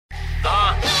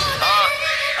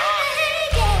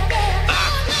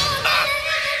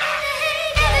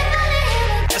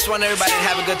just want everybody to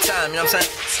have a good time, you know what I'm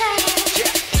saying?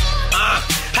 Yeah.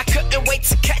 I couldn't wait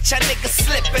to catch a nigga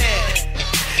slipping.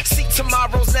 See,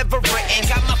 tomorrow's never written.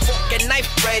 Got my fork and knife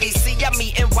ready. See, I'm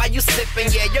eating while you sipping.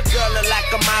 Yeah, your girl look like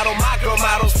a model. My girl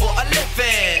models for a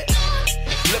living.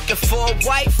 Looking for a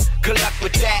wife? Good luck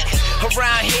with that.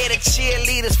 Around here, the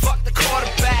cheerleaders fuck the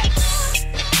quarterback.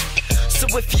 So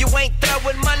if you ain't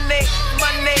throwing money,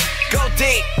 go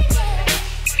deep.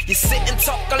 You sit and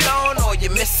talk alone, all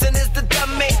you're missing is the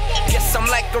dummy. Guess I'm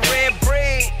like a rare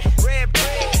breed.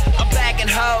 I'm bagging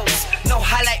hoes, no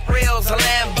highlight reels or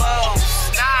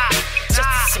Lambos. Just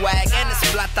a swag and it's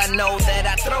flat. I know that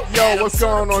I throw. Yo, what's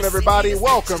going on, everybody?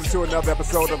 Welcome to another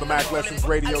episode of the Mack Lessons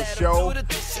Radio Show.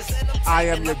 I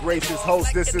am your gracious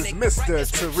host. This is Mr.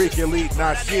 Tariq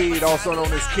Nasheed, also known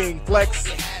as King Flex.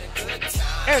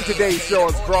 And today's show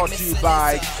is brought to you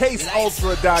by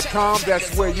CaseUltra.com.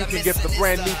 That's where you can get the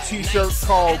brand new t-shirt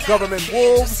called Government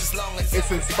Wolves.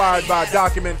 It's inspired by a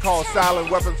document called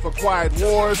Silent Weapons for Quiet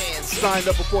Wars. Sign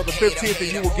up before the 15th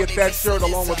and you will get that shirt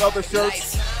along with other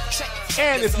shirts.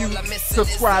 And if you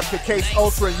subscribe to Case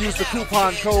Ultra and use the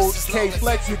coupon code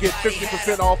KFLEX, you get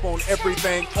 50% off on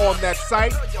everything on that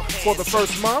site for the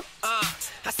first month.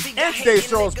 And today's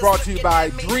show is brought to you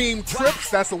by Dream Trips.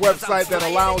 That's a website that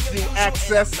allows you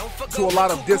access to a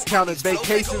lot of discounted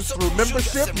vacations through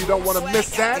membership. You don't want to miss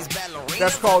that.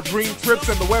 That's called Dream Trips,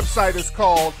 and the website is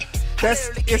called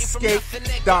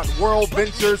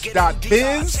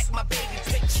bestescape.worldventures.biz.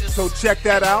 So check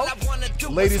that out,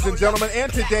 ladies and gentlemen.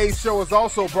 And today's show is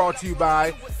also brought to you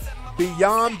by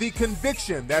Beyond the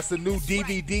Conviction. That's a new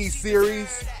DVD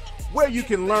series where you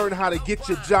can learn how to get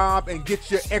your job and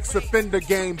get your ex-offender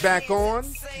game back on.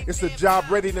 It's a job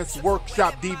readiness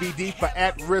workshop DVD for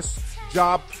at-risk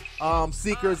job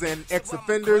seekers and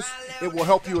ex-offenders. It will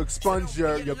help you expunge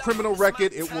your criminal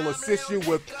record. It will assist you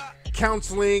with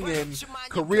counseling and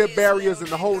career barriers and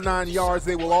the whole 9 yards.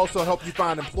 They will also help you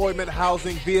find employment,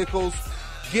 housing, vehicles.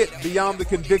 Get Beyond the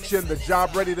Conviction, the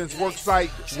Job Readiness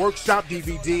Workshop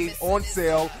DVD on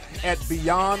sale at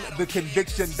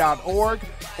beyondtheconviction.org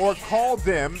or call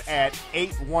them at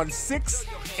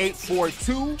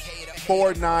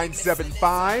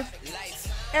 816-842-4975.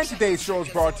 And today's show is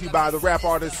brought to you by the rap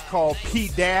artist called P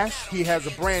Dash. He has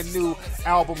a brand new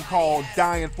album called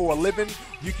Dying for a Living.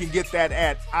 You can get that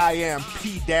at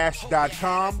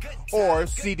IamP-.com or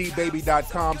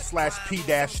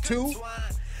cdbaby.com/P-2.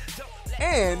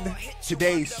 And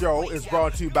today's show is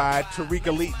brought to you by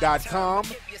TariqElite.com.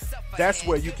 That's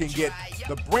where you can get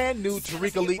the brand new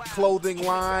Tariq Elite clothing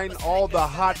line, all the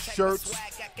hot shirts,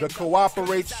 the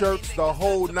Cooperate shirts, the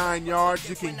whole 9 yards.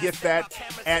 You can get that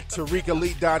at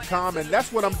TariqElite.com. And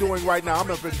that's what I'm doing right now.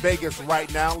 I'm up in Vegas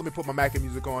right now. Let me put my Mac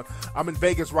music on. I'm in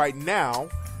Vegas right now,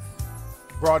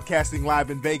 broadcasting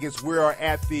live in Vegas. We are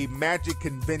at the Magic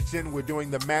Convention. We're doing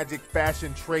the Magic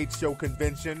Fashion Trade Show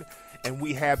Convention. And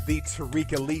we have the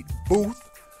Tariq Elite booth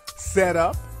set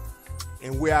up.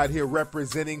 And we're out here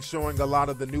representing, showing a lot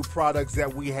of the new products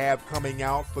that we have coming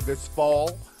out for this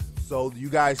fall. So you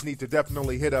guys need to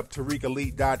definitely hit up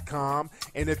TariqElite.com.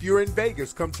 And if you're in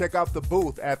Vegas, come check out the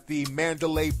booth at the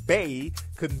Mandalay Bay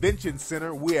Convention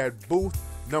Center. We're at booth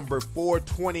number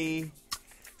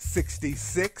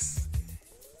 42066.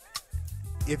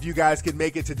 If you guys can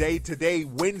make it today,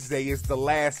 Wednesday, is the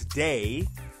last day.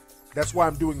 That's why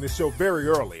I'm doing this show very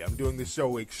early. I'm doing this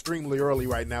show extremely early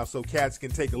right now so cats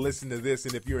can take a listen to this.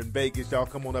 And if you're in Vegas, y'all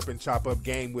come on up and chop up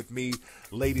game with me,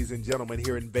 ladies and gentlemen,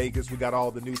 here in Vegas. We got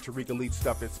all the new Tariq Elite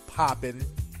stuff. It's popping.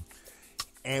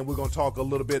 And we're going to talk a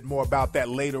little bit more about that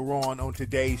later on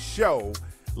today's show,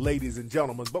 ladies and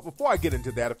gentlemen. But before I get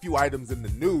into that, a few items in the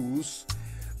news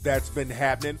that's been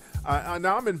happening.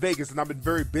 Now, I'm in Vegas, and I've been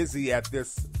very busy at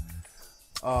this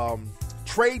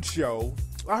trade show.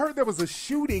 I heard there was a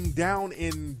shooting down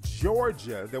in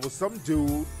Georgia. There was some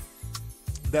dude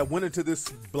that went into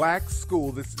this black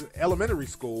school, this elementary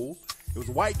school. It was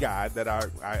a white guy that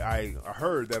I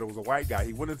heard that it was a white guy.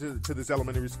 He went into this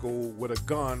elementary school with a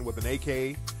gun, with an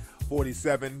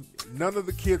AK-47. None of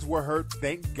the kids were hurt,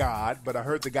 thank God. But I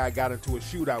heard the guy got into a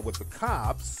shootout with the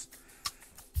cops.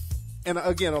 And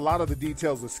again, a lot of the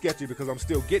details are sketchy because I'm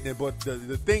still getting it. But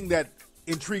the thing that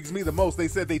intrigues me the most, they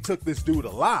said they took this dude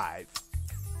alive.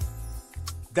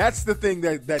 That's the thing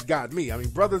that got me. I mean,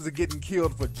 brothers are getting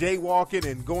killed for jaywalking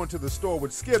and going to the store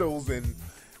with Skittles, and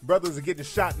brothers are getting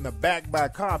shot in the back by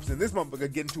cops, and this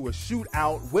motherfucker getting into a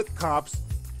shootout with cops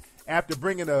after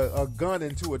bringing a gun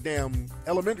into a damn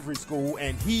elementary school,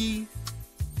 and he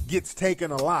gets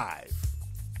taken alive.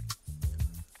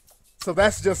 So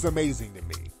that's just amazing to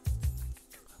me.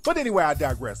 But anyway, I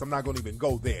digress. I'm not going to even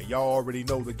go there. Y'all already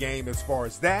know the game as far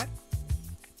as that.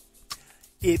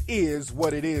 It is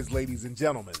what it is, ladies and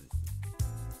gentlemen.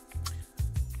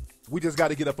 We just got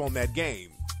to get up on that game.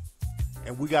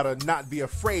 And we got to not be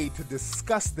afraid to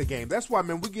discuss the game. That's why,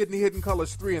 man, we're getting Hidden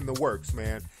Colors 3 in the works,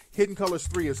 man. Hidden Colors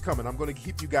 3 is coming. I'm going to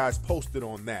keep you guys posted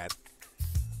on that,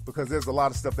 because there's a lot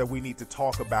of stuff that we need to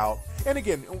talk about. And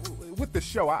again, with the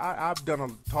show, I've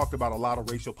talked about a lot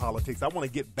of racial politics. I want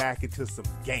to get back into some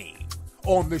game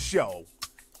on the show.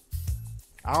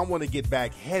 I want to get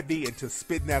back heavy into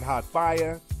spitting that hot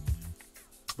fire,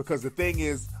 because the thing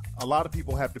is, a lot of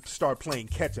people have to start playing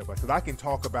catch up. Because I can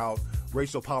talk about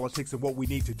racial politics and what we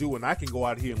need to do, and I can go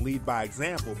out here and lead by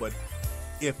example. But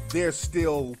if there's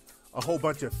still a whole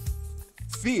bunch of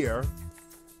fear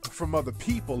from other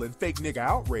people and fake nigga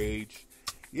outrage,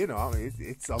 you know, I mean,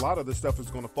 it's a lot of the stuff is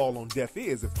going to fall on deaf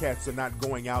ears if cats are not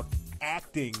going out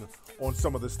acting on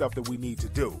some of the stuff that we need to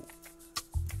do.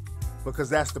 Because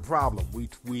that's the problem. We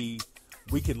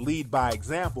can lead by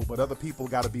example, but other people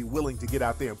got to be willing to get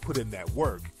out there and put in that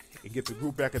work and get the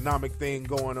group economic thing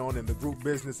going on and the group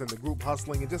business and the group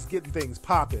hustling and just getting things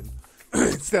popping.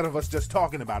 Instead of us just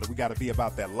talking about it, we got to be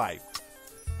about that life.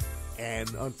 And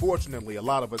unfortunately, a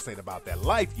lot of us ain't about that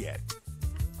life yet.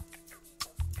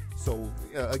 So,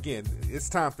 again, it's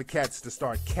time for cats to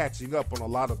start catching up on a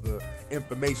lot of the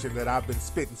information that I've been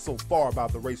spitting so far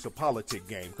about the racial politic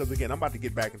game. Because, again, I'm about to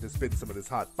get back into spitting some of this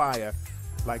hot fire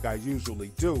like I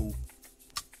usually do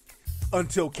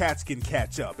until cats can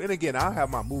catch up. And, again, I'll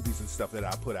have my movies and stuff that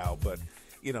I put out, but,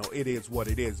 you know, it is what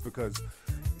it is because,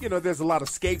 you know, there's a lot of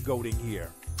scapegoating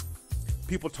here.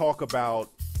 People talk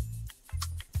about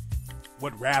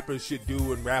what rappers should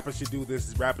do and rappers should do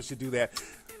this, rappers should do that.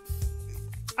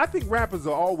 I think rappers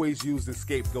are always used as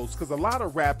scapegoats because a lot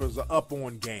of rappers are up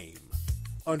on game.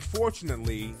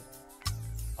 Unfortunately,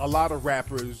 a lot of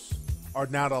rappers are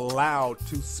not allowed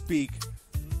to speak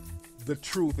the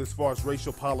truth as far as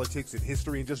racial politics and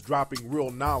history and just dropping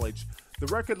real knowledge. The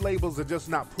record labels are just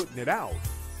not putting it out.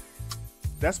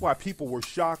 That's why people were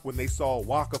shocked when they saw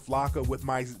Waka Flocka with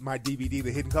my DVD,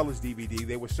 the Hidden Colors DVD.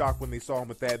 They were shocked when they saw him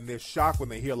with that, and they're shocked when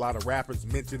they hear a lot of rappers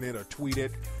mention it or tweet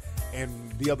it.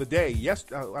 And the other day,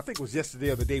 I think it was yesterday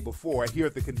or the day before, here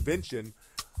at the convention,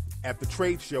 at the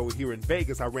trade show here in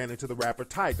Vegas, I ran into the rapper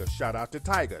Tyga. Shout out to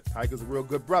Tyga. Tyga's a real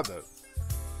good brother.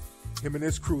 Him and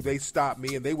his crew, they stopped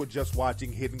me, and they were just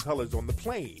watching Hidden Colors on the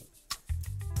plane.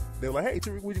 They were like, hey,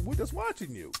 Tariq, we're just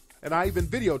watching you. And I even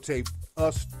videotaped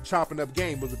us chopping up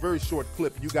game. It was a very short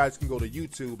clip. You guys can go to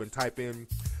YouTube and type in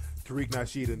Tariq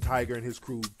Nasheed and Tiger and his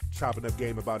crew chopping up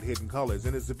game about Hidden Colors.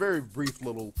 And it's a very brief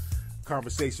little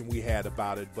conversation we had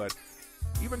about it. But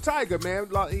even Tiger, man,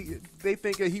 they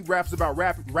think he raps about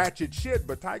ratchet shit.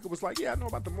 But Tiger was like, yeah, I know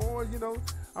about the Moors, you know.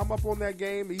 I'm up on that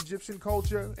game, Egyptian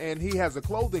culture. And he has a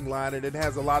clothing line, and it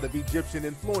has a lot of Egyptian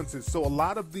influences. So a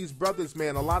lot of these brothers,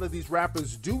 man, a lot of these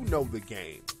rappers do know the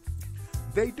game.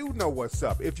 They do know what's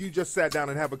up. If you just sat down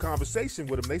and have a conversation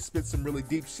with them, they spit some really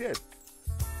deep shit.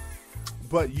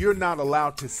 But you're not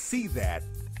allowed to see that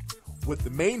with the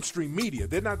mainstream media.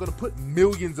 They're not going to put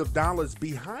millions of dollars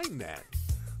behind that.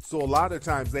 So a lot of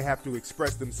times they have to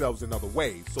express themselves in other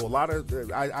ways. So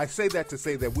I say that to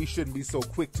say that we shouldn't be so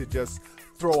quick to just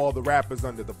throw all the rappers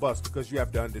under the bus, because you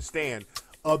have to understand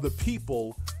other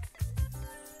people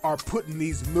are putting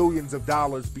these millions of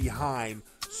dollars behind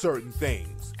certain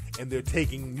things. And they're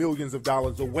taking millions of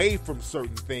dollars away from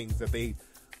certain things that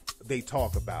they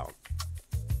talk about.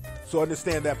 So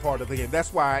understand that part of the game.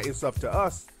 That's why it's up to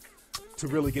us to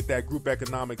really get that group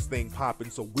economics thing popping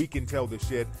so we can tell the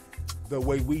shit the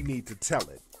way we need to tell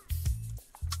it.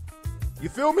 You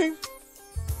feel me?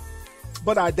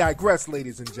 But I digress,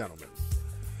 ladies and gentlemen.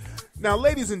 Now,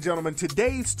 ladies and gentlemen,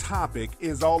 today's topic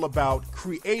is all about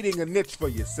creating a niche for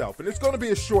yourself. And it's going to be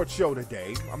a short show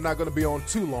today. I'm not going to be on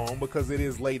too long because it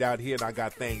is late out here and I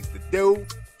got things to do.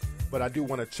 But I do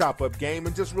want to chop up game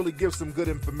and just really give some good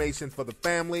information for the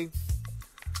family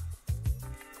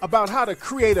about how to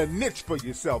create a niche for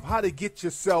yourself, how to get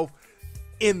yourself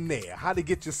in there, how to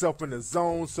get yourself in the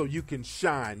zone so you can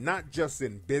shine, not just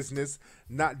in business,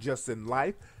 not just in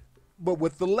life, but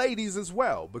with the ladies as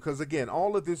well, because again,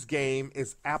 all of this game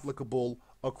is applicable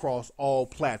across all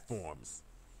platforms.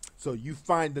 So you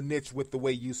find the niche with the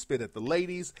way you spit at the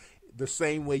ladies, the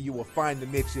same way you will find the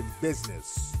niche in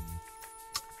business.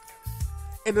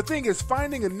 And the thing is,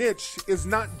 finding a niche is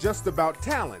not just about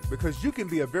talent, because you can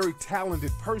be a very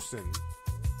talented person,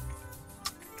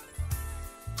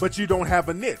 but you don't have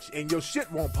a niche, and your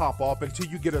shit won't pop off until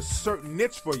you get a certain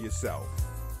niche for yourself.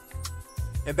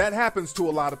 And that happens to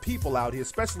a lot of people out here,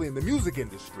 especially in the music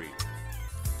industry.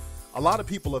 A lot of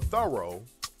people are thorough,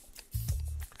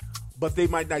 but they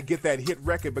might not get that hit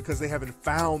record because they haven't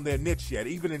found their niche yet.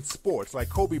 Even in sports, like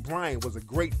Kobe Bryant was a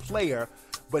great player,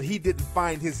 but he didn't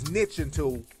find his niche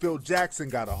until Phil Jackson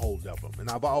got a hold of him. And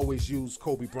I've always used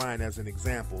Kobe Bryant as an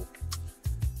example.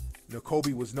 You know,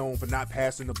 Kobe was known for not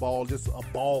passing the ball, just a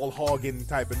ball hogging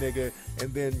type of nigga,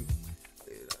 and then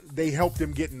they helped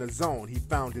him get in the zone. He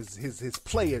found his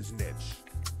player's niche.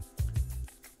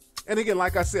 And again,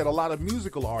 like I said, a lot of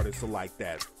musical artists are like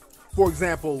that. For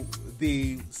example,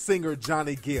 the singer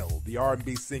Johnny Gill, the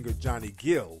R&B singer Johnny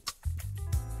Gill.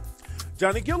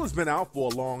 Johnny Gill has been out for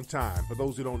a long time. For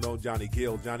those who don't know Johnny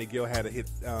Gill had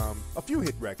a few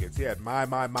hit records. He had My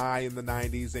in the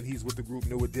 90s, and he's with the group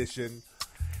New Edition.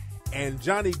 And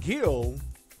Johnny Gill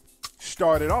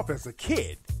started off as a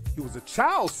kid. He was a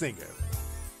child singer.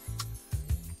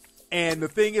 And the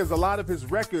thing is, a lot of his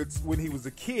records, when he was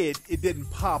a kid, it didn't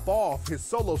pop off. His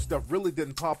solo stuff really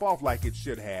didn't pop off like it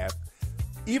should have,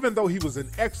 even though he was an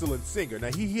excellent singer.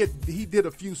 Now, he did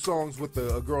a few songs with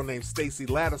a girl named Stacey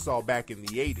Lattisaw back in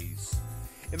the 80s.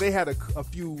 And they had a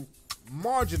few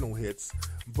marginal hits,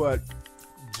 but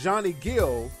Johnny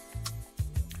Gill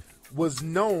was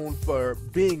known for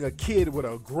being a kid with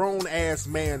a grown-ass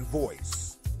man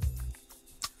voice.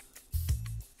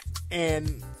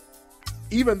 And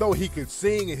even though he could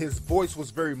sing and his voice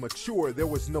was very mature, there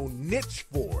was no niche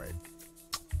for it.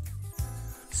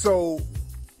 So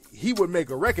he would make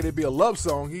a record, it'd be a love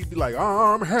song. He'd be like,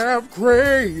 I'm half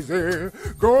crazy,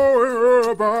 going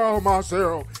about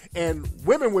myself. And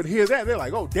women would hear that, they're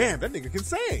like, oh damn, that nigga can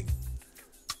sing.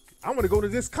 I want to go to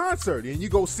this concert. And you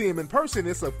go see him in person,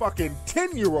 it's a fucking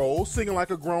 10-year-old singing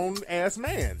like a grown-ass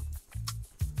man.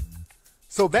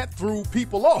 So that threw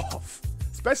people off.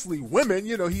 Especially women,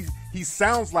 you know, he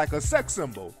sounds like a sex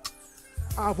symbol.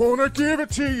 I want to give it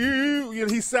to you. You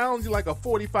know, he sounds like a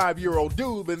 45-year-old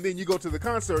dude, and then you go to the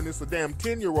concert and it's a damn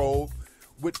 10-year-old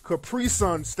with Capri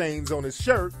Sun stains on his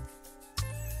shirt.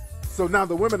 So now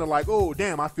the women are like, oh,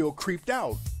 damn, I feel creeped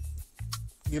out.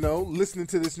 You know, listening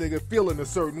to this nigga feeling a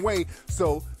certain way.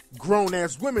 So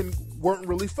grown-ass women weren't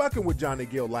really fucking with Johnny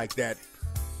Gill like that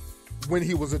when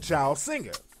he was a child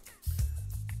singer.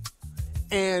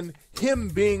 And him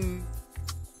being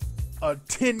a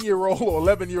 10-year-old or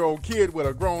 11-year-old kid with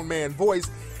a grown man voice,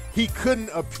 he couldn't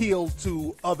appeal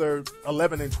to other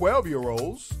 11 and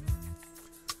 12-year-olds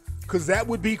because that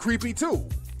would be creepy too.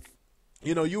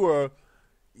 You know, you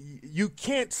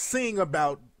can't sing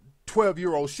about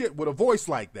 12-year-old shit with a voice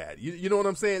like that. You know what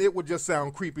I'm saying? It would just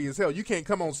sound creepy as hell. You can't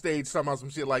come on stage talking about some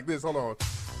shit like this. Hold on.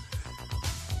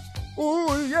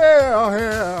 Oh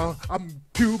yeah, I'm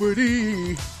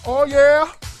puberty. Oh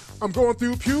yeah, I'm going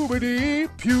through puberty.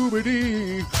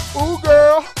 Oh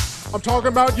girl, I'm talking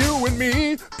about you and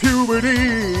me.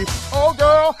 Puberty. Oh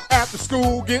girl, after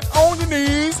school, get on your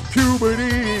knees.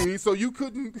 Puberty. So you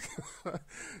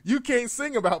can't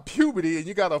sing about puberty, and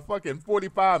you got a fucking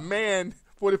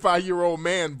 45-year-old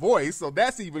man voice. So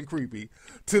that's even creepy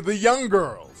to the young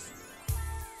girls.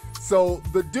 So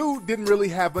the dude didn't really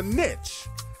have a niche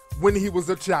when he was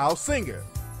a child singer.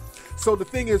 So the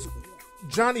thing is,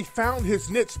 Johnny found his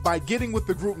niche by getting with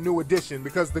the group New Edition,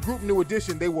 because the group New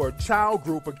Edition, they were a child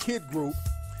group, a kid group.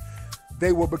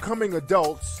 They were becoming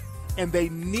adults, and they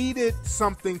needed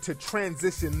something to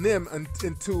transition them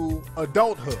into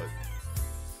adulthood.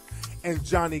 And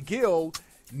Johnny Gill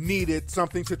needed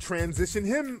something to transition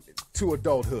him to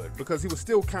adulthood, because he was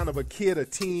still kind of a kid, a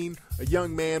teen, a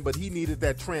young man, but he needed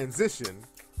that transition.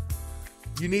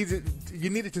 You needed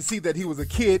to see that he was a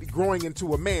kid growing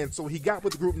into a man. So he got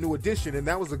with the group New Edition, and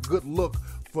that was a good look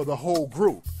for the whole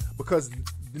group, because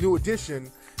New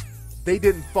Edition, they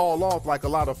didn't fall off like a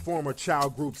lot of former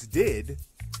child groups did.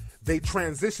 They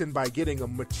transitioned by getting a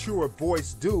mature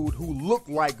voice dude who looked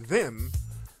like them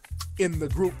in the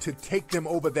group to take them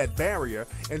over that barrier.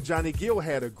 And Johnny Gill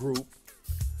had a group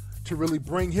to really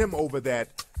bring him over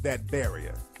that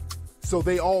barrier. So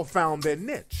they all found their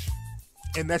niche.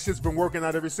 And that's just been working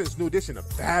out ever since. New Edition, a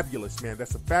fabulous, man.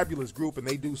 That's a fabulous group, and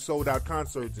they do sold-out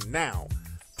concerts now,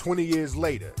 20 years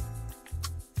later.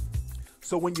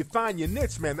 So when you find your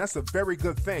niche, man, that's a very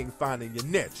good thing, finding your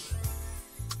niche.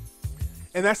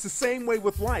 And that's the same way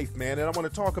with life, man. And I want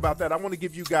to talk about that. I want to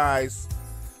give you guys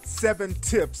 7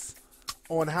 tips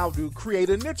on how to create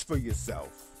a niche for yourself.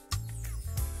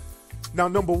 Now,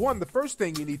 number 1, the first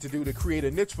thing you need to do to create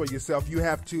a niche for yourself, you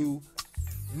have to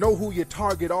know who your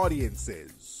target audience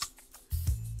is.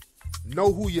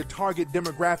 Know who your target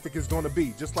demographic is going to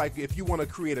be. Just like if you want to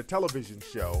create a television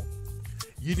show,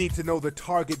 you need to know the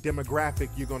target demographic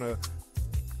you're going to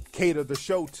cater the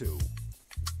show to.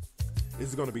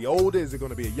 Is it going to be older? Is it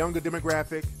going to be a younger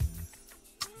demographic?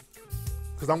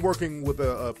 because I'm working with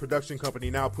a production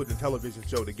company now, putting a television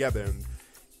show together,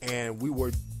 and we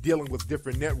were dealing with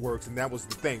different networks, and that was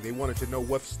the thing. They wanted to know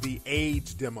what's the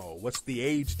age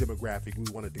demographic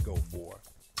we wanted to go for.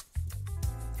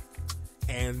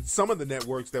 And some of the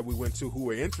networks that we went to who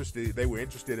were interested, they were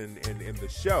interested in the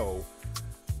show,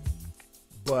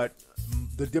 but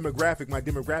my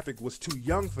demographic was too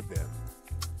young for them.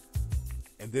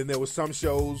 And then there was some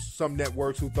shows, some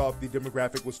networks who thought the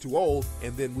demographic was too old,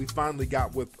 and then we finally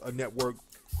got with a network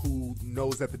who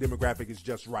knows that the demographic is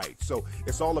just right. So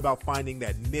it's all about finding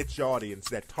that niche audience,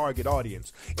 that target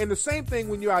audience. And the same thing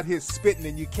when you're out here spitting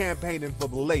and you're campaigning for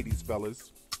the ladies,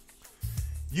 fellas.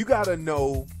 You got to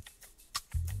know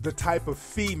the type of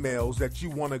females that you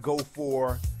want to go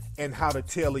for and how to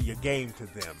tailor your game to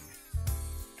them.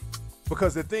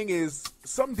 Because the thing is,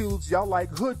 some dudes, y'all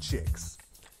like hood chicks.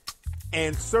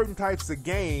 And certain types of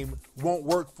game won't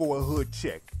work for a hood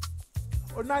chick.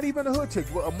 Or not even a hood chick,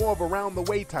 but more of a round the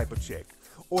way type of chick.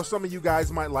 Or some of you guys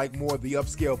might like more of the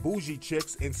upscale bougie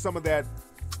chicks, and some of that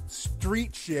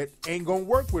street shit ain't gonna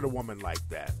work with a woman like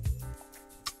that.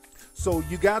 So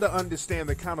you gotta understand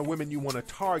the kind of women you want to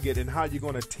target and how you're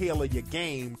gonna tailor your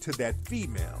game to that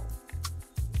female.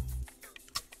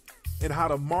 And how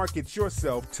to market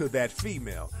yourself to that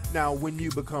female. Now, when you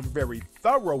become very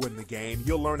thorough in the game,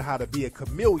 you'll learn how to be a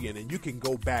chameleon, and you can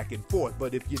go back and forth.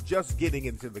 But if you're just getting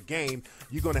into the game,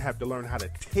 you're going to have to learn how to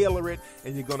tailor it,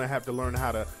 and you're going to have to learn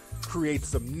how to create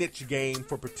some niche game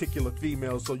for particular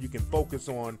females so you can focus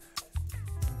on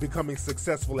becoming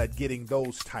successful at getting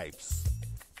those types.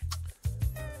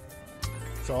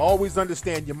 So always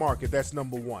understand your market. That's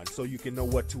number one, so you can know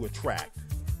what to attract.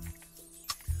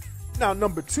 Now,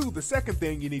 number two, the second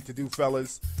thing you need to do,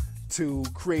 fellas, to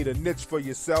create a niche for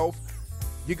yourself,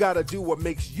 you got to do what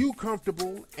makes you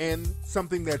comfortable and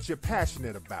something that you're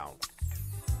passionate about.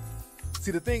 See,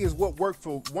 the thing is, what worked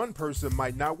for one person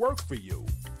might not work for you.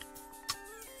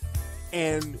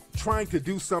 And trying to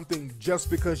do something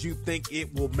just because you think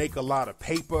it will make a lot of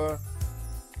paper,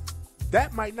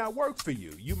 that might not work for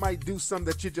you. You might do something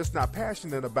that you're just not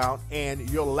passionate about, and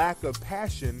your lack of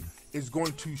passion is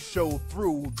going to show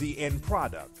through the end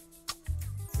product.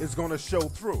 It's going to show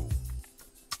through.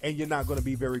 And you're not going to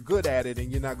be very good at it, and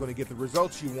you're not going to get the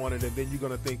results you wanted, and then you're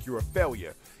going to think you're a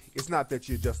failure. It's not that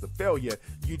you're just a failure.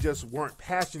 You just weren't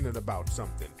passionate about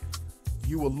something.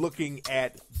 You were looking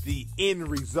at the end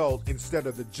result instead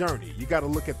of the journey. You got to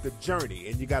look at the journey,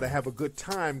 and you got to have a good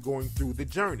time going through the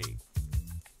journey.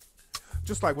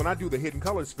 Just like when I do the Hidden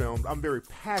Colors films, I'm very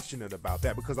passionate about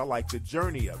that because I like the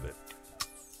journey of it.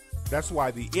 That's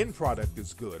why the end product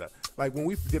is good. Like when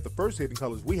we did the first Hidden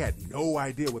Colors, we had no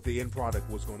idea what the end product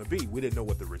was going to be. We didn't know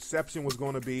what the reception was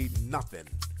going to be. Nothing.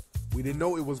 We didn't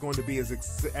know it was going to be as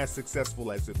successful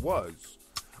as it was.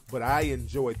 But I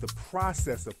enjoyed the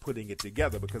process of putting it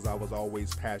together because I was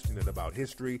always passionate about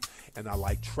history, and I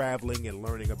like traveling and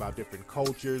learning about different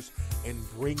cultures and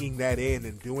bringing that in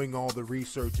and doing all the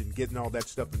research and getting all that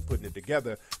stuff and putting it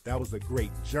together. That was a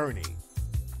great journey.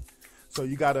 So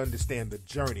you got to understand the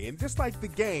journey. And just like the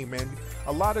game, man,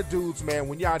 a lot of dudes, man,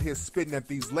 when you're out here spitting at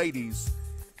these ladies,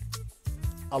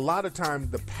 a lot of times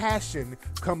the passion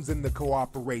comes in the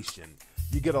cooperation.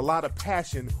 You get a lot of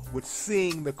passion with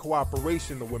seeing the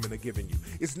cooperation the women are giving you.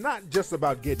 It's not just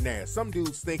about getting ass. Some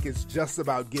dudes think it's just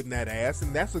about getting that ass,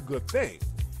 and that's a good thing.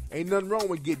 Ain't nothing wrong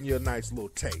with getting you a nice little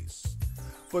taste.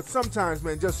 But sometimes,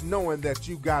 man, just knowing that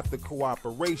you got the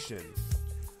cooperation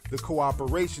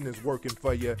is working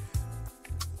for you.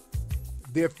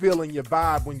 They're feeling your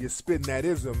vibe when you're spitting that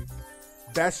ism.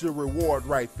 That's your reward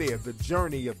right there, the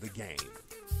journey of the game.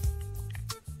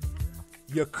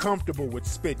 You're comfortable with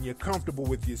spitting, you're comfortable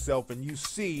with yourself, and you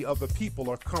see other people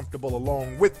are comfortable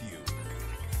along with you.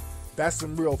 That's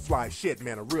some real fly shit,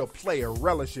 man. A real player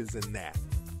relishes in that.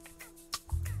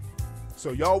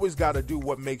 So you always got to do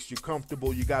what makes you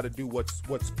comfortable. You got to do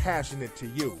what's passionate to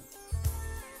you.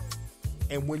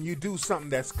 And when you do something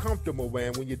that's comfortable,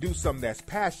 man, when you do something that's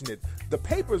passionate, the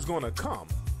paper is going to come.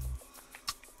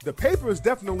 The paper is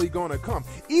definitely going to come.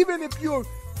 Even if you're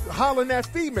hollering at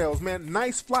females, man,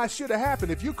 nice fly shit will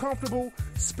happen. If you're comfortable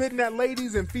spitting at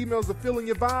ladies and females are feeling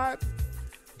your vibe,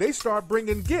 they start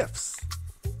bringing gifts.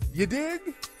 You dig?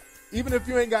 Even if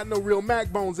you ain't got no real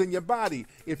Mac bones in your body,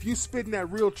 if you spitting that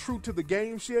real true to the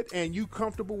game shit and you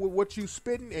comfortable with what you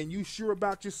spitting and you sure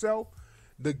about yourself,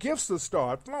 the gifts will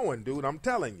start flowing, dude, I'm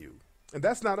telling you. And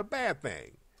that's not a bad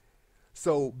thing.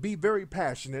 So be very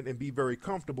passionate and be very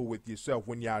comfortable with yourself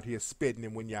when you're out here spitting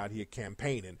and when you're out here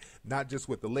campaigning. Not just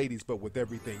with the ladies, but with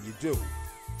everything you do.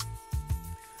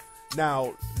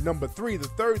 Now, number 3, the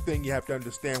third thing you have to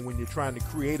understand when you're trying to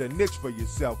create a niche for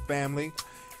yourself, family,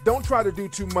 Don't try to do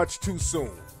too much too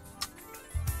soon.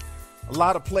 A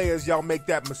lot of players, y'all make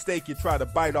that mistake. You try to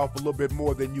bite off a little bit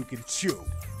more than you can chew.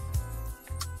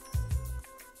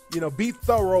 Be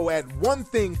thorough at one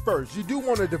thing first. You do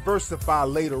want to diversify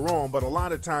later on, but a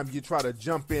lot of times you try to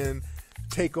jump in,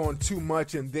 take on too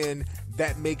much, and then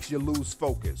that makes you lose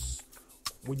focus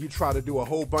when you try to do a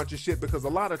whole bunch of shit, because a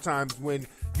lot of times when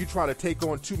you try to take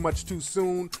on too much too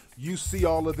soon, you see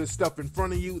all of this stuff in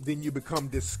front of you, then you become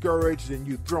discouraged and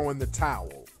you throw in the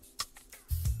towel.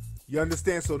 You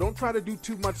understand? So don't try to do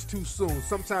too much too soon.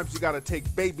 Sometimes you got to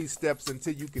take baby steps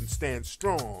until you can stand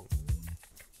strong.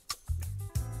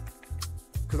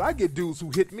 Because I get dudes who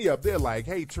hit me up. They're like,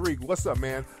 hey, Tariq, what's up,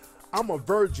 man? I'm a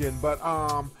virgin, but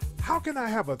how can I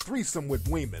have a threesome with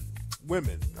women?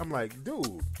 I'm like,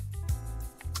 dude,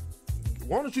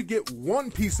 why don't you get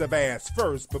one piece of ass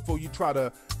first before you try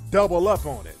to double up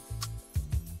on it?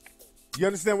 You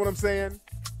understand what I'm saying?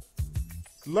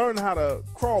 Learn how to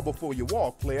crawl before you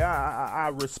walk, player. I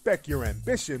respect your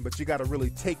ambition, but you got to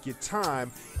really take your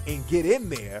time and get in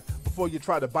there before you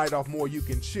try to bite off more you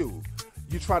can chew.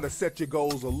 You try to set your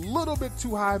goals a little bit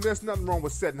too high. There's nothing wrong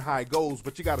with setting high goals,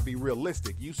 but you got to be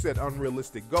realistic. You set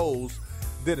unrealistic goals,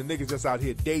 then a nigga's just out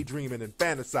here daydreaming and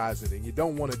fantasizing, and you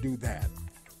don't want to do that.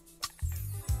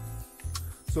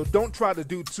 So don't try to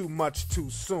do too much too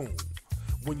soon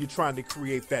when you're trying to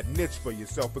create that niche for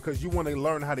yourself, because you want to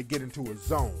learn how to get into a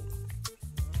zone.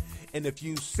 And if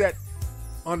you set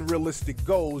unrealistic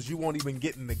goals, you won't even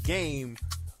get in the game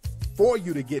for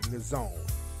you to get in the zone.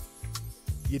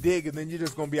 You dig? And then you're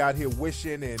just going to be out here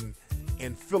wishing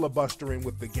and filibustering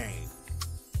with the game.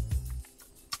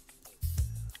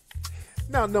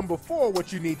 Now, number 4,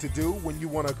 what you need to do when you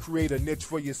want to create a niche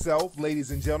for yourself,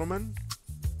 ladies and gentlemen,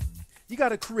 you got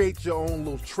to create your own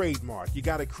little trademark. You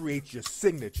got to create your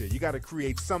signature. You got to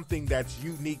create something that's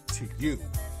unique to you.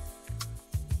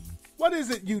 What is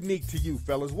it unique to you,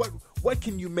 fellas? What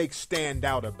can you make stand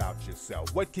out about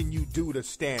yourself? What can you do to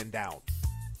stand out?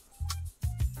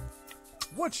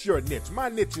 What's your niche? My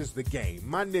niche is the game.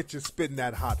 My niche is spitting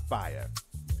that hot fire.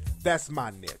 That's my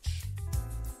niche.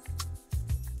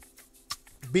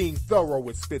 Being thorough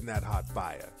with spitting that hot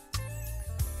fire.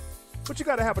 But you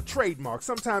got to have a trademark.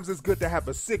 Sometimes it's good to have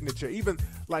a signature. Even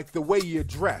like the way you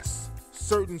dress.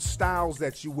 Certain styles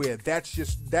that you wear. That's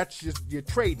just your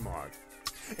trademark.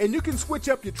 And you can switch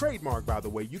up your trademark, by the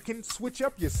way. You can switch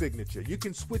up your signature. You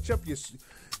can switch up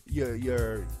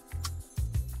your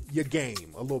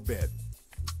game a little bit.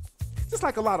 Just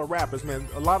like a lot of rappers, man.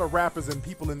 A lot of rappers and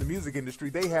people in the music industry,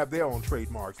 they have their own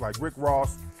trademarks. Like Rick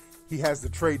Ross, he has the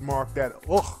trademark that,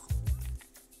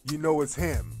 you know it's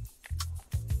him.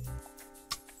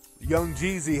 Young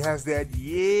Jeezy has that,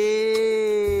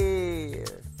 yeah.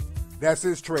 That's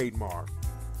his trademark.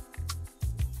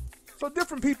 So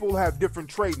different people have different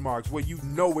trademarks where you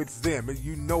know it's them and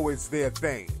you know it's their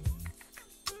thing.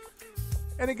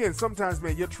 And again, sometimes,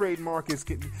 man, your trademark it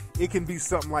can be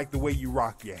something like the way you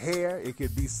rock your hair. It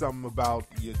could be something about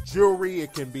your jewelry.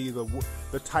 It can be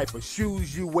the type of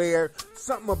shoes you wear.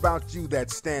 Something about you that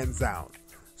stands out.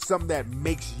 Something that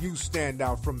makes you stand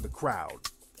out from the crowd.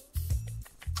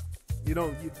 You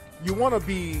know, you want to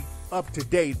be up to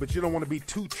date, but you don't want to be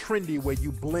too trendy where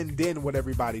you blend in with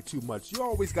everybody too much. You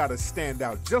always got to stand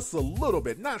out just a little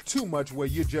bit, not too much where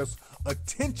you're just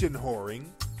attention whoring.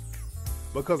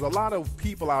 Because a lot of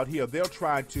people out here, they'll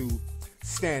try to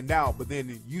stand out, but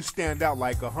then you stand out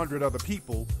like 100 other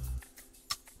people,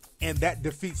 and that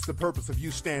defeats the purpose of you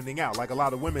standing out. Like a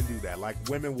lot of women do that. Like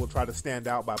women will try to stand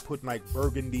out by putting like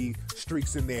burgundy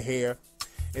streaks in their hair.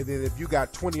 And then if you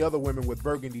got 20 other women with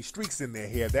burgundy streaks in their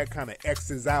hair, that kind of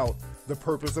X's out the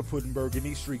purpose of putting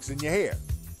burgundy streaks in your hair.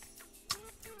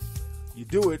 You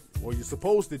do it, or you're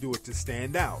supposed to do it, to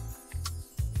stand out.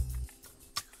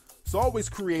 So always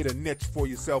create a niche for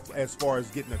yourself as far as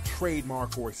getting a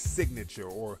trademark or a signature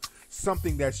or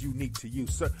something that's unique to you.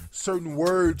 Certain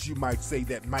words you might say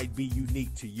that might be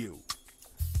unique to you.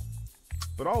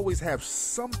 But always have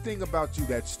something about you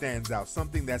that stands out,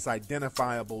 something that's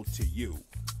identifiable to you.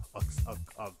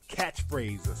 A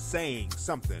catchphrase, a saying,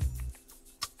 something.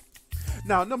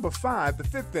 Now, number 5, the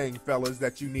 5th thing, fellas,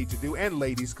 that you need to do, and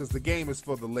ladies, because the game is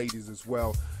for the ladies as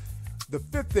well. The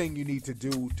 5th thing you need to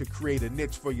do to create a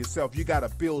niche for yourself, you got to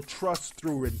build trust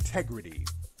through integrity.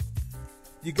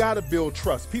 You got to build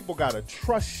trust. People got to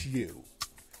trust you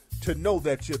to know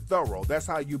that you're thorough. That's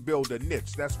how you build a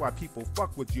niche. That's why people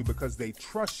fuck with you, because they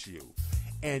trust you.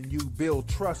 And you build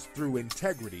trust through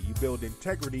integrity. You build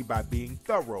integrity by being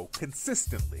thorough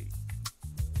consistently.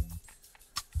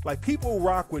 Like, people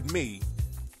rock with me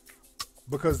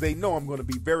because they know I'm going to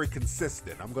be very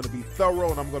consistent. I'm going to be thorough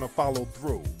and I'm going to follow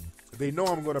through. They know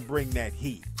I'm going to bring that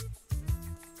heat.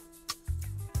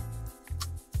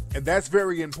 And that's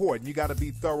very important. You got to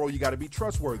be thorough. You got to be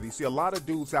trustworthy. See, a lot of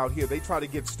dudes out here, they try to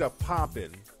get stuff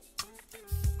popping.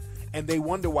 And they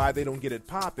wonder why they don't get it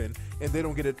popping. And they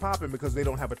don't get it popping because they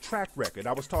don't have a track record.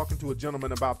 I was talking to a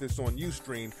gentleman about this on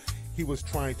Ustream. He was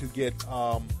trying to get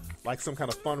like some kind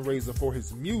of fundraiser for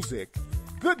his music.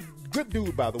 Good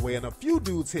dude, by the way. And a few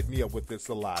dudes hit me up with this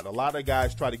a lot. A lot of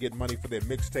guys try to get money for their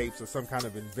mixtapes or some kind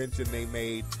of invention they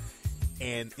made.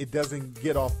 And it doesn't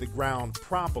get off the ground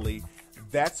properly.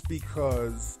 That's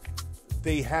because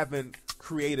they haven't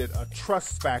created a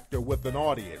trust factor with an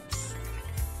audience.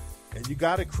 And you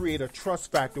got to create a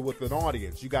trust factor with an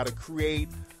audience. You got to create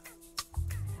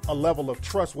a level of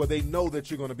trust where they know that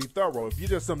you're going to be thorough. If you're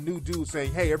just some new dude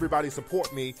saying, hey, everybody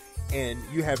support me, and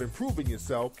you haven't proven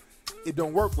yourself, it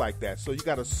don't work like that. So you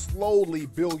got to slowly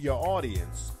build your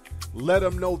audience. Let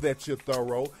them know that you're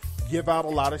thorough. Give out a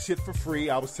lot of shit for free.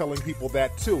 I was telling people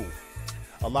that too.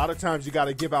 A lot of times you got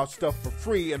to give out stuff for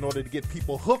free in order to get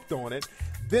people hooked on it.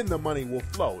 Then the money will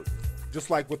flow. Just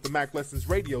like with the Mack Lessons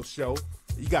Radio show,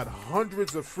 you got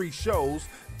hundreds of free shows.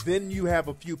 Then you have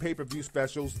a few pay-per-view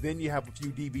specials. Then you have a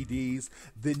few DVDs.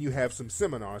 Then you have some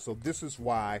seminars. So this is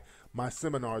why my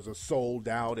seminars are sold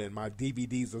out and my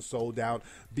DVDs are sold out,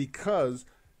 because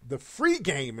the free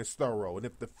game is thorough. And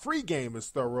if the free game is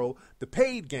thorough, the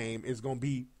paid game is going to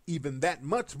be even that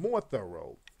much more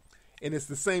thorough. And it's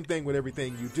the same thing with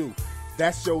everything you do.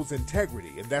 That shows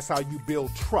integrity, and that's how you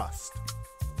build trust.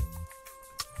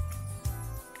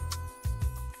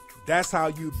 That's how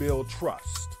you build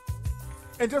trust.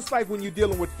 And just like when you're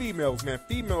dealing with females, man,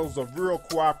 females are real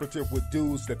cooperative with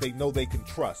dudes that they know they can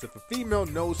trust. If a female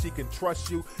knows she can trust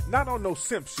you, not on no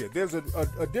simp shit. There's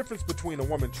a difference between a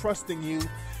woman trusting you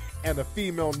and a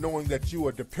female knowing that you are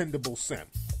a dependable simp.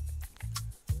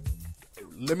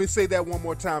 Let me say that one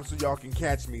more time so y'all can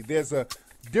catch me. There's a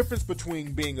difference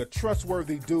between being a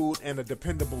trustworthy dude and a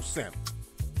dependable simp.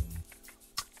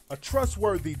 A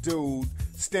trustworthy dude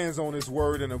stands on his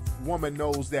word, and a woman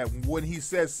knows that when he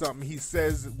says something, he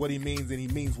says what he means and he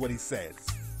means what he says.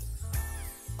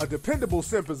 A dependable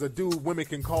simp is a dude women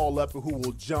can call up who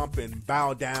will jump and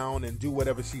bow down and do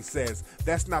whatever she says.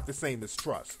 That's not the same as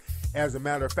trust. As a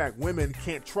matter of fact, women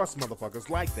can't trust motherfuckers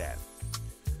like that,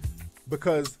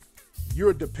 because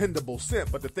you're a dependable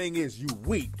simp, but the thing is you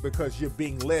weak because you're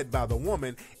being led by the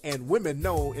woman, and women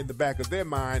know in the back of their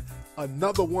mind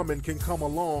another woman can come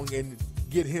along and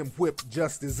get him whipped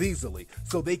just as easily.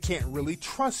 So they can't really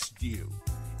trust you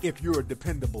if you're a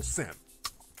dependable simp.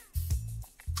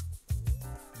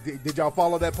 Did y'all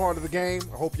follow that part of the game?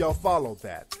 I hope y'all followed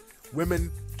that.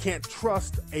 Women can't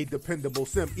trust a dependable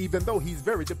simp, even though he's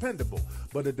very dependable.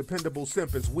 But a dependable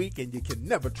simp is weak, and you can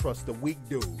never trust a weak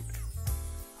dude.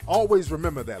 Always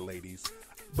remember that, ladies.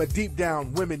 But deep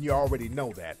down, women, you already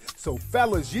know that. So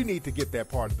fellas, you need to get that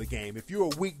part of the game. If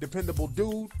you're a weak, dependable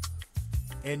dude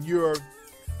and you're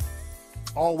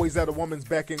always at a woman's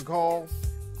beck and call,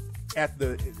 at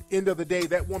the end of the day,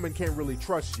 that woman can't really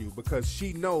trust you, because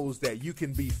she knows that you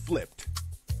can be flipped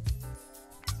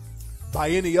by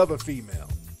any other female.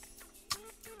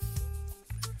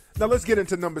 Now let's get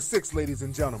into number 6, ladies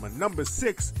and gentlemen. Number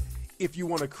 6, if you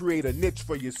want to create a niche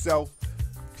for yourself,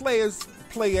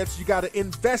 playettes, you got to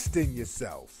invest in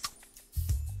yourself.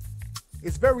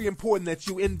 It's very important that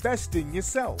you invest in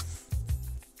yourself.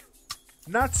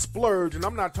 Not splurge, and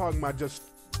I'm not talking about just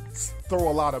throw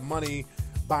a lot of money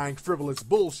buying frivolous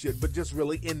bullshit, but just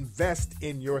really invest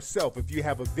in yourself. If you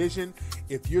have a vision,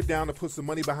 if you're down to put some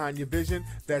money behind your vision,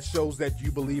 that shows that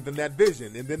you believe in that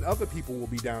vision, and then other people will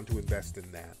be down to invest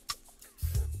in that.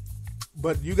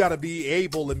 But you got to be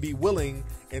able and be willing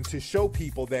and to show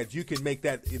people that you can make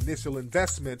that initial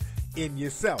investment in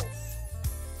yourself.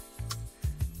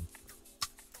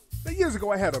 Now, years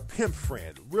ago, I had a pimp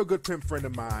friend, a real good pimp friend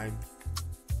of mine,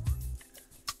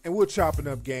 and we're chopping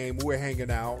up game, we're hanging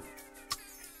out,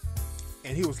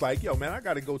 and he was like, yo, man, I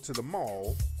got to go to the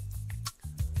mall.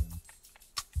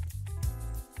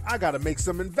 I got to make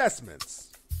some investments.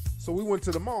 So we went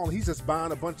to the mall, and he's just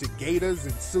buying a bunch of gaiters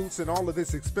and suits and all of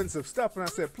this expensive stuff. And I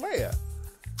said, player,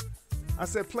 I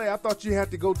thought you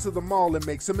had to go to the mall and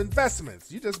make some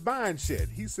investments. You just buying shit.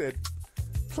 He said,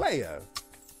 player,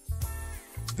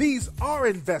 these are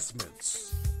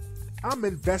investments. I'm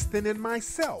investing in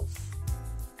myself.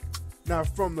 Now,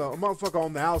 from the motherfucker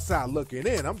on the outside looking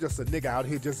in, I'm just a nigga out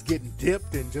here just getting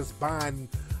dipped and just buying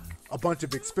a bunch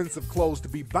of expensive clothes to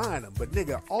be buying them. But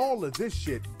nigga, all of this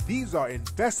shit, these are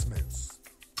investments.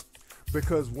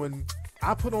 Because when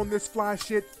I put on this fly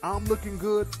shit, I'm looking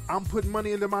good, I'm putting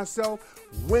money into myself,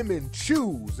 women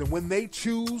choose. And when they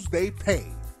choose, they pay.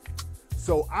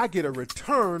 so I get a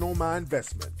return on my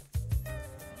investment.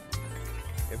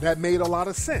 And that made a lot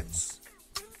of sense.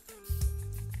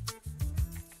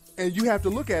 And you have to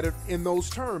look at it in those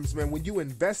terms, man. When you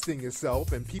invest in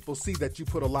yourself and people see that you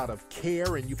put a lot of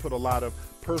care and you put a lot of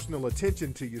personal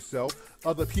attention to yourself,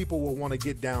 other people will want to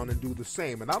get down and do the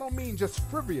same. And I don't mean just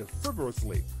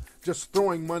frivolously, just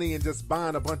throwing money and just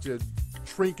buying a bunch of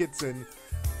trinkets and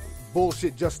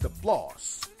bullshit just to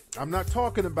floss. I'm not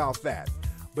talking about that,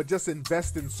 but just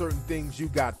invest in certain things you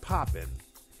got popping.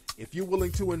 If you're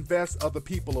willing to invest, other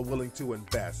people are willing to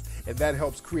invest. And that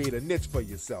helps create a niche for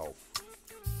yourself.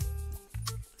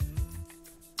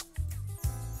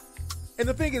 And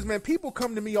the thing is, man, people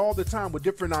come to me all the time with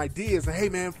different ideas. And, hey,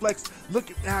 man, Flex, look,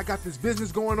 I got this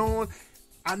business going on.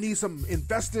 I need some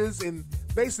investors. And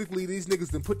basically, these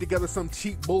niggas done put together some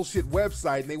cheap bullshit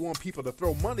website, and they want people to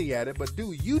throw money at it. But,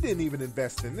 dude, you didn't even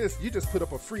invest in this. You just put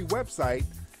up a free website,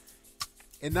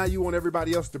 and now you want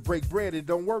everybody else to break bread. It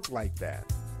don't work like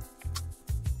that.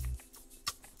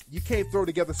 You can't throw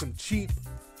together some cheap,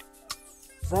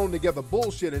 thrown together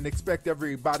bullshit and expect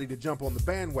everybody to jump on the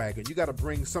bandwagon. You got to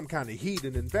bring some kind of heat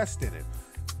and invest in it,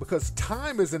 because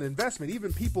time is an investment.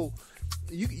 Even people,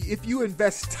 if you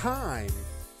invest time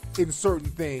in certain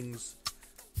things,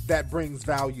 that brings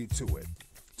value to it.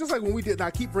 Just like when we did, and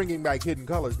I keep bringing back Hidden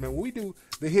Colors, man. When we do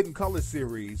the Hidden Colors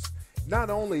series, not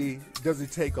only does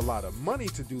it take a lot of money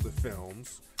to do the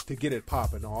films, to get it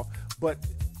popping off, but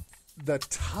the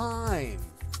time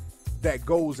that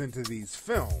goes into these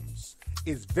films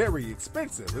is very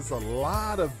expensive. It's a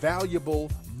lot of valuable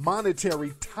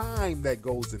monetary time that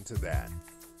goes into that.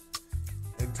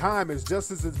 And time is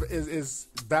just as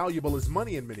valuable as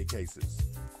money in many cases.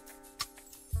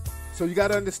 So you got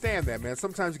to understand that, man.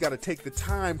 Sometimes you got to take the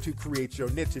time to create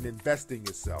your niche and invest in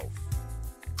yourself.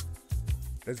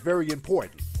 That's very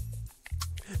important.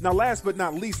 Now, last but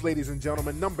not least, ladies and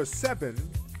gentlemen, number 7,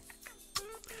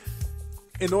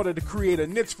 in order to create a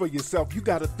niche for yourself, you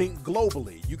got to think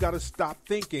globally. You got to stop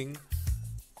thinking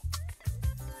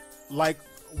like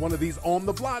one of these on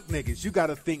the block niggas. You got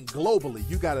to think globally.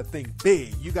 You got to think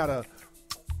big. You got to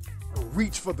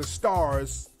reach for the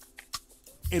stars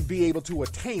and be able to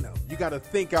attain them. You got to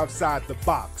think outside the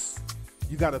box.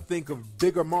 You got to think of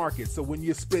bigger markets. So when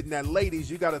you're spitting at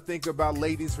ladies, you got to think about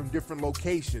ladies from different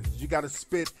locations. You got to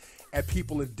spit at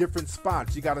people in different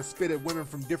spots. You got to spit at women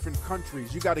from different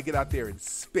countries. You got to get out there and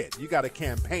spit. You got to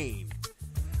campaign.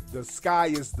 The sky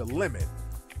is the limit.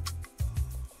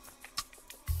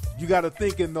 You got to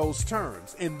think in those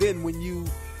terms. And then when you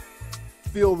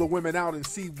feel the women out and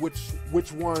see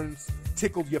which ones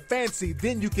tickle your fancy,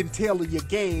 then you can tailor your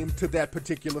game to that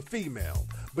particular female.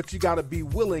 But you got to be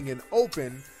willing and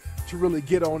open to really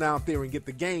get on out there and get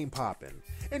the game popping.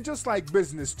 And just like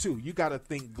business too, you got to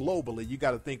think globally. You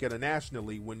got to think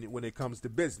internationally when it comes to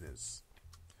business.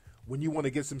 When you want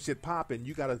to get some shit popping,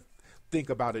 you got to think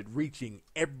about it reaching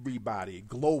everybody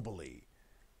globally.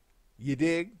 You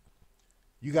dig?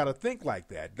 You got to think like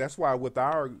that. That's why with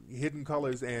our Hidden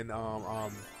Colors and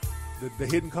the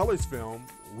Hidden Colors film,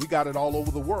 we got it all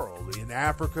over the world. In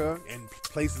Africa and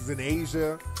places in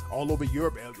Asia, all over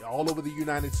Europe, all over the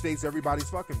United States, everybody's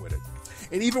fucking with it.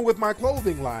 And even with my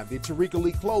clothing line, the Tariq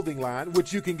Elite clothing line,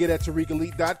 which you can get at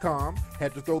TariqElite.com.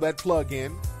 Had to throw that plug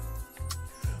in.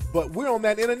 But we're on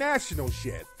that international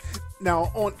shit.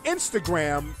 Now, on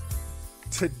Instagram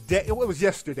today, it was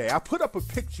yesterday, I put up a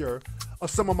picture of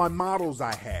some of my models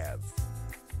I have.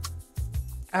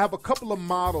 I have a couple of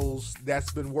models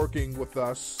that's been working with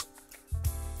us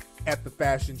at the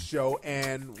fashion show,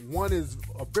 and one is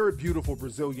a very beautiful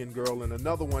Brazilian girl, and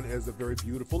another one is a very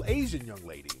beautiful Asian young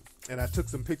lady. And I took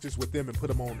some pictures with them and put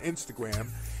them on Instagram,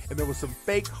 and there was some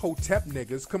fake Hotep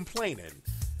niggas complaining.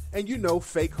 And you know,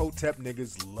 fake Hotep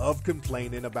niggas love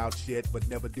complaining about shit but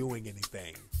never doing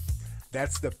anything.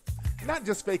 That's not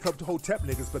just fake Hotep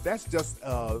niggas, but that's just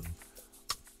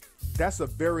that's a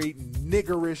very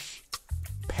niggerish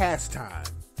pastime,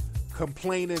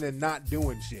 complaining and not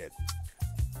doing shit.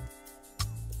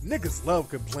 Niggas love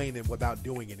complaining without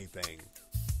doing anything.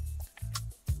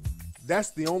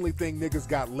 That's the only thing niggas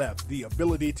got left, the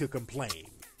ability to complain.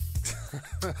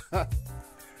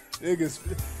 Niggas,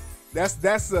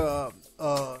 that's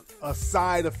a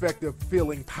side effect of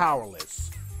feeling powerless.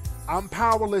 I'm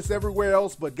powerless everywhere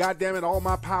else, but goddammit, all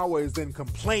my power is in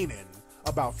complaining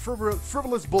about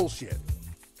frivolous bullshit.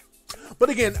 But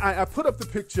again, I put up the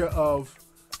picture of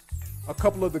a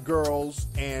couple of the girls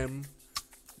and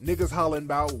niggas hollering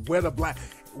about where the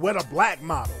black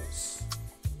models.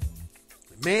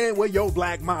 Man, where your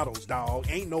black models, dog?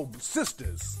 Ain't no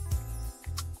sisters.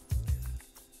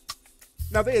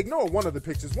 Now, they ignore one of the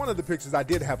pictures. One of the pictures, I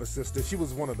did have a sister. She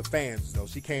was one of the fans, though.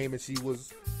 She came, and she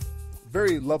was a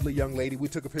very lovely young lady. We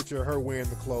took a picture of her wearing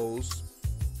the clothes.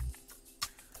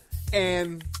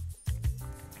 And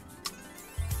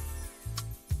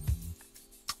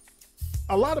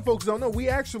a lot of folks don't know, we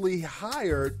actually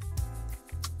hired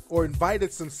or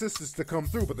invited some sisters to come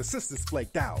through, but the sisters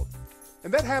flaked out.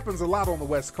 And that happens a lot on the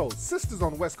West Coast. Sisters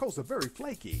on the West Coast are very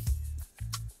flaky.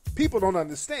 People don't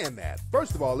understand that.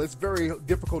 First of all, it's very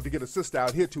difficult to get a sister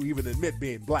out here to even admit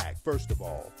being black, first of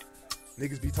all.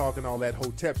 Niggas be talking all that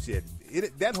hotep shit.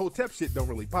 That hotep shit don't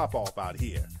really pop off out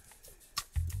here.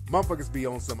 Motherfuckers be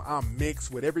on some, I'm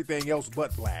mixed with everything else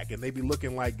but black, and they be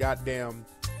looking like goddamn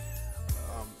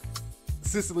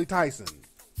Cicely Tyson.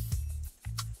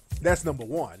 That's number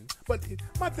one. But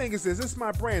my thing is this is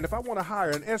my brand. If I want to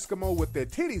hire an Eskimo with their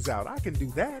titties out, I can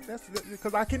do that. That's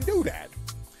because I can do that.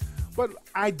 But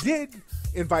I did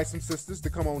invite some sisters to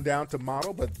come on down to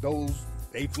model, but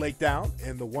they flaked out,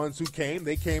 and the ones who came,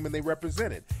 they came and they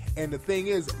represented. And the thing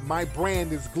is, my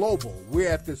brand is global. We're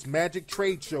at this magic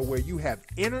trade show where you have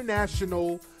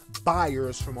international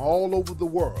buyers from all over the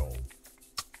world.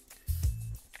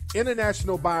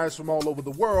 International buyers from all over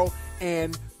the world,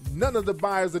 and none of the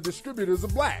buyers or distributors are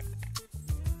black.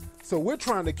 So we're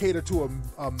trying to cater to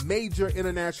a major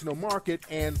international market,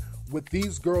 and with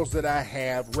these girls that I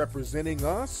have representing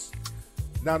us,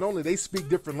 not only they speak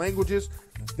different languages,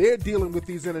 they're dealing with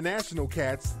these international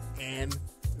cats, and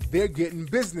they're getting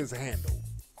business handled.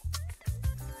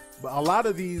 But a lot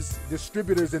of these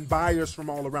distributors and buyers from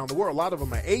all around the world, a lot of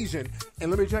them are Asian, and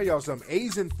let me tell y'all something,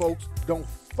 Asian folks don't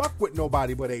fuck with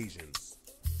nobody but Asians.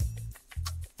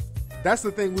 That's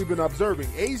the thing we've been observing.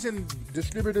 Asian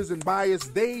distributors and buyers,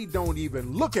 they don't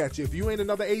even look at you. If you ain't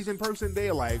another Asian person,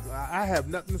 they're like, I have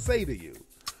nothing to say to you.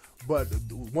 But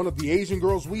one of the Asian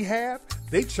girls we have,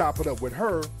 they chop it up with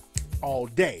her all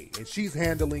day. And she's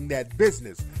handling that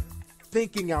business,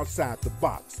 thinking outside the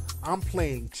box. I'm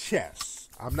playing chess.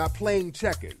 I'm not playing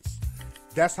checkers.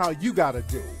 That's how you got to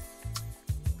do.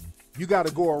 You got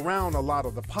to go around a lot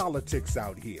of the politics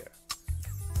out here.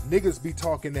 Niggas be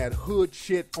talking that hood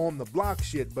shit on the block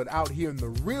shit, but out here in the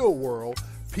real world,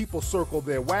 people circle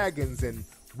their wagons, and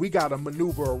we got to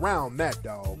maneuver around that,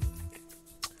 dog.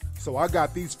 So I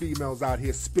got these females out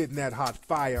here spitting that hot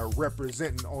fire,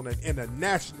 representing on an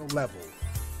international level.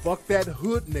 Fuck that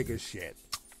hood nigga shit.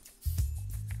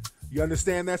 You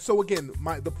understand that? So again,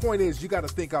 the point is, you got to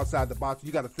think outside the box.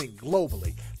 You got to think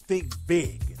globally. Think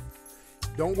big.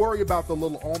 Don't worry about the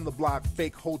little on-the-block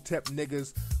fake hotep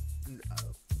niggas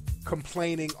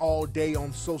complaining all day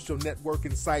on social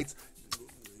networking sites.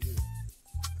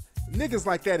 Niggas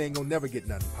like that ain't gonna never get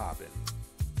nothing popping.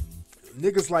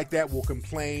 Niggas like that will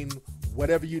complain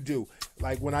whatever you do.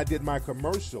 Like when I did my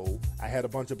commercial, I had a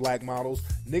bunch of black models.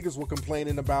 Niggas were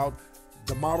complaining about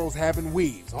the models having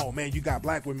weaves. Oh man, you got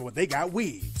black women, but they got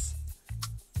weaves.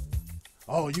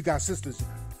 Oh, you got sisters.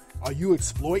 Are you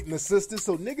exploiting the sisters?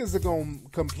 So niggas are gonna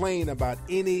complain about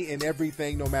any and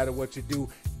everything no matter what you do.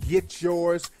 Get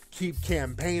yours. Keep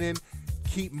campaigning,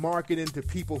 keep marketing to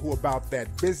people who are about that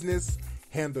business,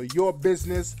 handle your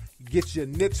business, get your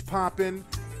niche popping,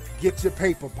 get your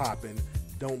paper popping.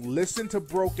 Don't listen to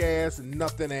broke ass,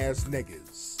 nothing ass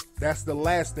niggas. That's the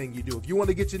last thing you do. If you want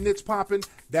to get your niche popping,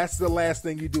 that's the last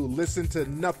thing you do. Listen to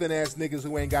nothing ass niggas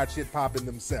who ain't got shit popping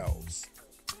themselves.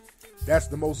 That's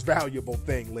the most valuable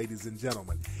thing, ladies and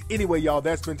gentlemen. Anyway, y'all,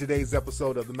 that's been today's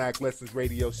episode of the Mack Lessons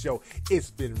Radio Show.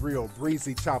 It's been real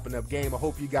breezy, chopping up game. I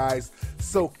hope you guys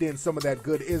soaked in some of that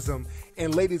good ism.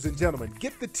 And ladies and gentlemen,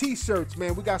 get the t-shirts,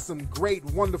 man. We got some great,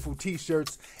 wonderful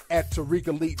t-shirts at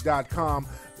TariqElite.com.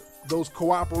 Those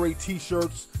Cooperate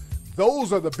t-shirts,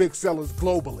 those are the big sellers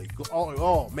globally.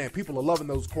 Oh man, people are loving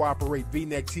those Cooperate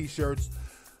V-neck t-shirts.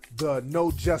 The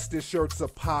No Justice shirts are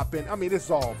popping. I mean, it's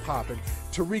all popping.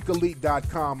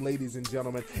 TariqElite.com, ladies and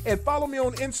gentlemen. And follow me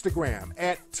on Instagram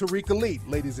at TariqElite,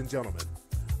 ladies and gentlemen.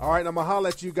 All right, I'm going to holler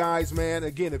at you guys, man.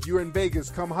 Again, if you're in Vegas,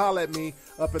 come holler at me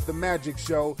up at the Magic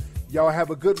Show. Y'all have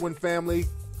a good one, family.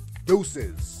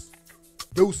 Deuces.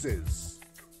 Deuces.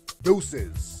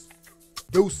 Deuces.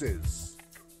 Deuces.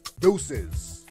 Deuces.